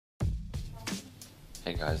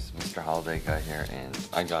Hey guys, Mr. Holiday Guy here, and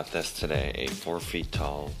I got this today, a 4 feet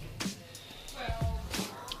tall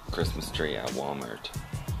Christmas tree at Walmart.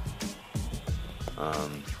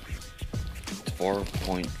 It's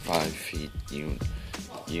 4.5 feet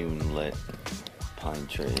unlit pine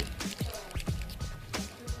tree.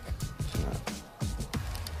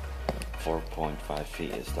 4.5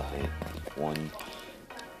 feet is the height.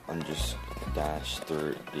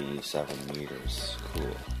 1-37 meters.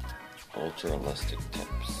 Cool. Ultra realistic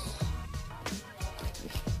tips.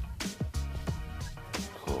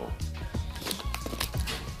 Cool.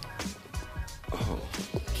 Oh.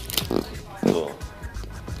 Cool.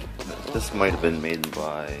 This might have been made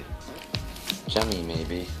by Jemmy,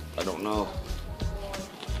 maybe. I don't know.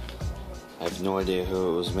 I have no idea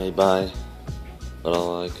who it was made by, but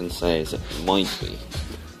all I can say is it might be.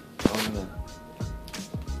 I'm gonna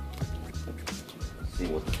see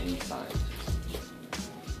what's inside.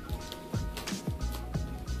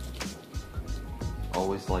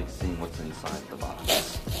 Always like seeing what's inside the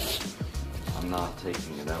box. I'm not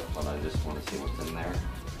taking it out, but I just want to see what's in there.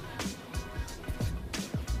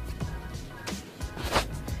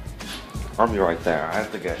 I'll be right there. I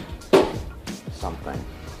have to get something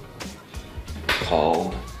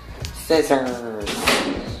called scissors.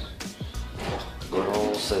 Good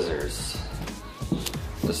old scissors.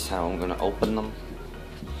 This is how I'm going to open them.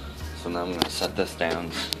 So now I'm going to set this down,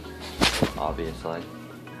 obviously.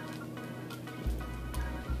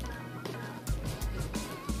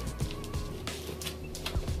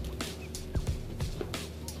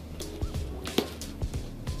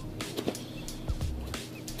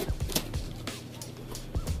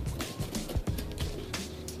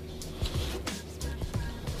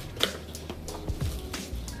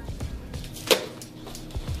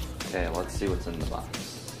 Okay, let's see what's in the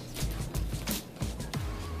box.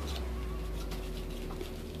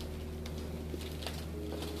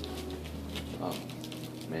 Oh,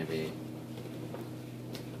 maybe.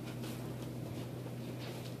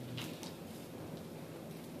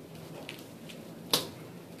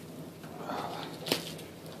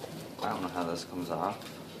 I don't know how this comes off.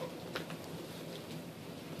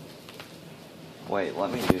 Wait,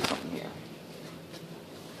 let me do something here.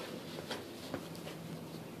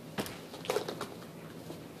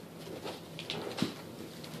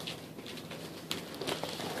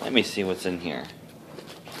 Let me see what's in here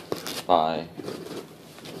by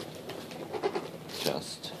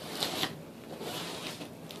just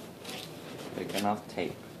big enough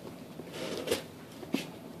tape.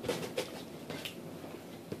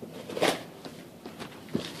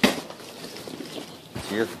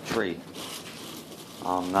 Here's the tree.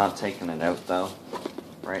 I'm not taking it out though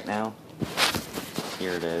right now.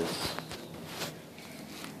 Here it is.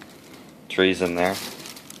 Tree's in there.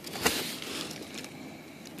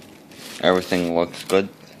 Everything looks good.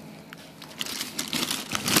 And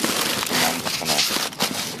I'm just gonna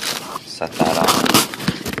set that up.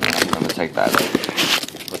 And I'm gonna take that out.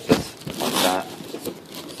 Put this like that,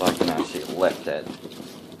 so I can actually lift it.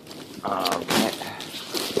 Okay.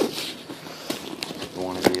 You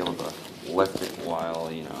want to be able to lift it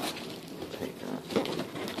while, you know, taking it.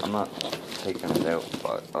 I'm not taking it out,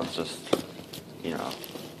 but I was just, you know,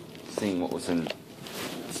 seeing what was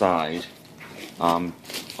inside. I'm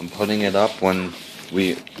putting it up I'm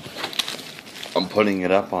putting it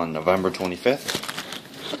up on November 25th.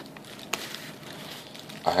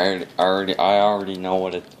 I already know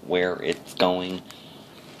where it's going,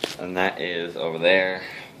 and that is over there.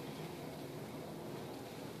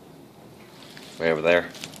 Way over there.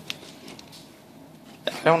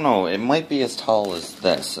 I don't know, it might be as tall as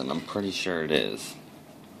this, and I'm pretty sure it is.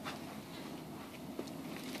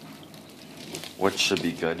 Which should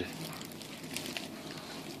be good.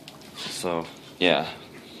 So, yeah,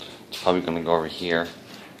 it's probably gonna go over here.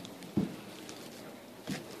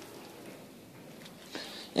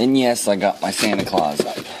 And yes, I got my Santa Claus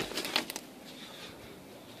up.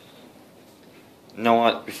 You know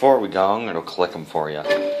what? Before we go, I'm gonna click them for you.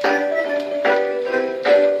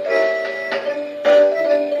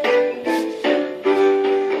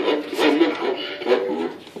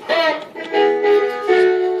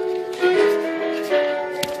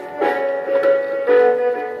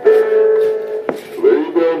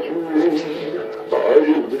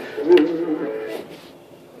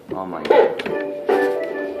 Oh my God.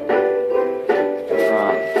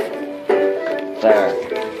 There.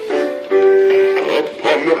 Up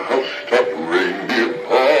on the housetop, reindeer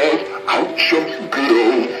paws,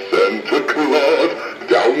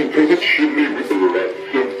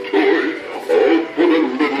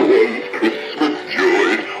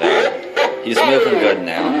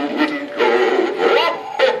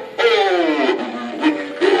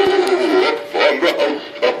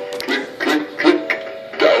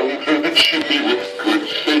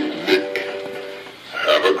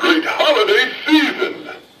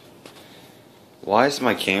 is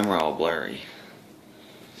my camera all blurry?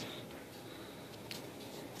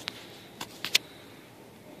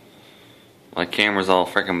 My camera's all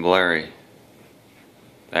freaking blurry.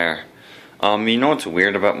 There. You know what's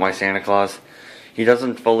weird about my Santa Claus? He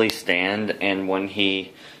doesn't fully stand, and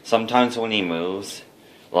sometimes when he moves,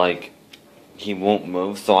 like, he won't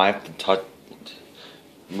move, so I have to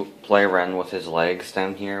play around with his legs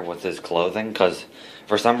down here, with his clothing, because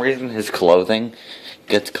for some reason his clothing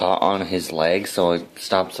gets caught on his legs, so it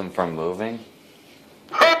stops him from moving.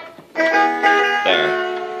 There.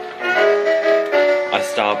 I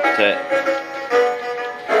stopped it.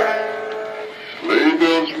 Sleigh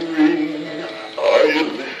bells ring, are you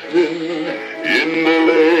listening? In the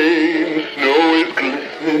lane, snow is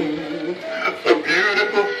glistening. A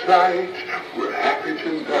beautiful sight, we're happy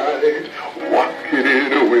tonight, walking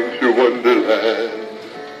in a winter wonderland.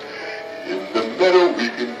 In the meadow we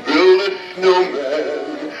can build a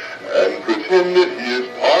snowman and pretend that he is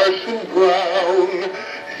Parson Brown.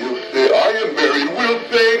 He'll say, "Are you married?" We'll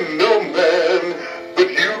say, "No, man, but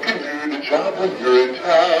you can do the job when you're in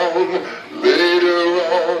town." Later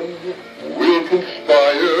on, we'll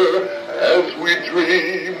conspire as we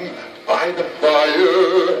dream by the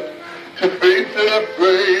fire to face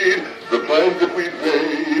unafraid the plans that we've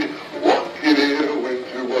made, walking in a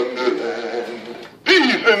winter wonderland.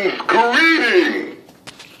 Season's greeting!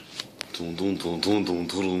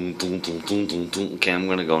 Okay, I'm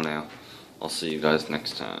gonna go now. I'll see you guys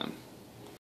next time.